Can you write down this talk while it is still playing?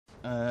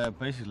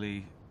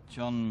Basically,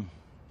 John.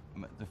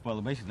 Well,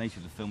 the basic nature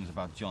of the film is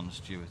about John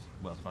Stewart.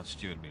 Well, it's about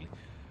Stewart really.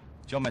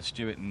 John met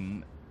Stewart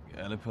in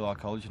Liverpool Art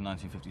College in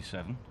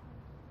 1957,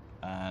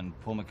 and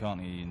Paul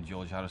McCartney and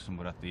George Harrison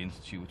were at the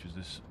Institute, which was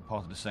this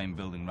part of the same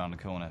building around the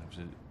corner. It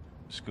was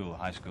a school, a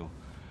high school,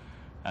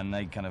 and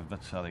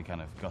that's how they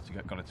kind of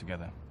got it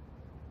together.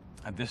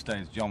 At this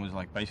stage, John was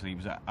he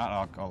was at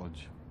our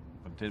college,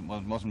 but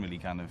wasn't really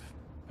kind of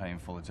paying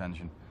full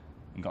attention,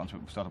 and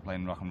started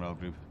playing a rock and roll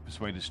group.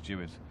 Persuaded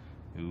Stewart,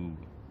 who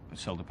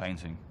sold a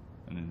painting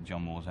in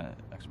John Moore's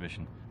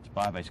exhibition, to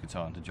buy a bass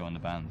guitar and to join the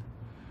band.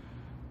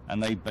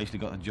 And they basically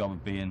got the job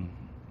of being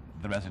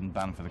the resident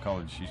band for the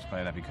college. Used to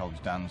play at every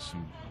college dance,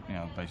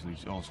 and basically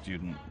all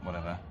student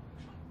whatever.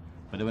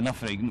 But they were not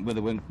very, well, they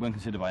weren't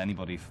considered by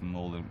anybody from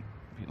all the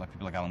people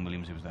like Alan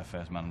Williams, who was their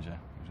first manager,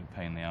 who was a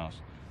pain in the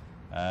arse,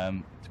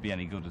 to be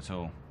any good at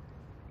all.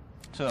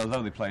 So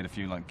although they played a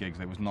few gigs,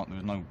 there was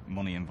no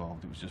money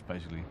involved. It was just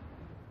basically,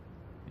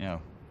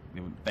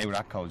 they were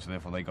at college,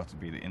 therefore they got to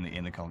be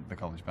in the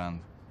college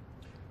band.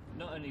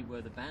 Not only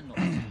were the band not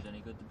considered any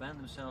good, the band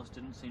themselves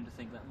didn't seem to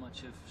think that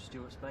much of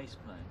Stuart's bass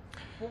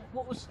playing.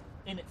 What was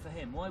in it for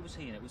him? Why was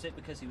he in it? Was it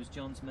because he was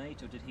John's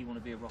mate, or did he want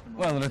to be a rock and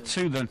roll? Well,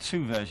 there are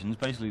two versions,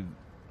 basically,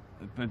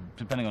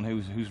 depending on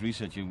whose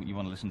research you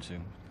want to listen to.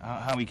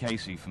 Howie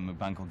Casey from a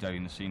band called Derry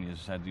and the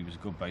Seniors said he was a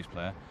good bass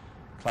player.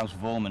 Klaus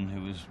Vormann,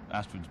 who was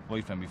Astrid's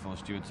boyfriend before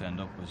Stuart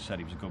turned up, said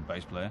he was a good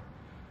bass player.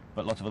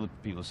 But lots of other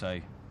people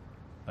say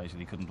basically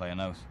he couldn't play a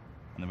note.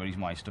 And the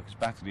reason why he stuck his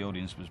back to the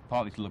audience was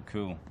partly to look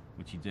cool,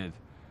 which he did,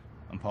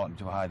 and partly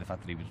to hide the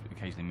fact that he would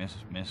occasionally miss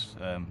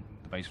the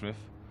bass riff.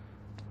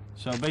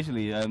 So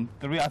basically, I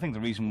think the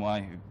reason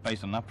why,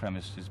 based on that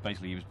premise, is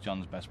basically he was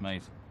John's best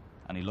mate,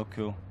 and he looked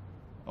cool.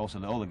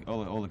 Also,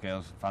 all the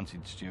girls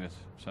fancied Stuart.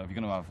 So if you're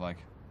going to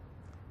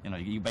have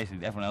you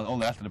basically everyone else, all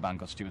the rest of the band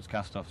got Stuart's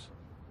cast-offs.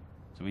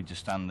 So we'd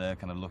just stand there,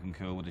 kind of looking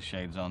cool with his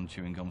shades on,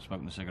 chewing gum,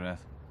 smoking a cigarette,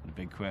 with a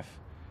big quiff.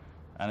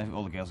 And if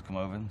all the girls would come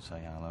over and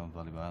say hello,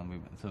 blah blah blah,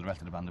 and so the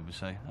rest of the band would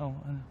say, "Oh,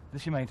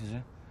 this your mate, is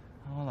it?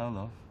 Oh, hello,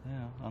 love,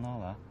 yeah, and all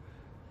that."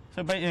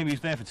 So basically, he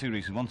was there for two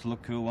reasons: one to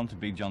look cool, one to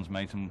be John's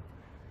mate, and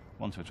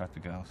one to attract the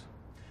girls.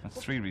 That's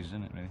three reasons,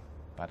 isn't it? Really,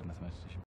 bad mathematician.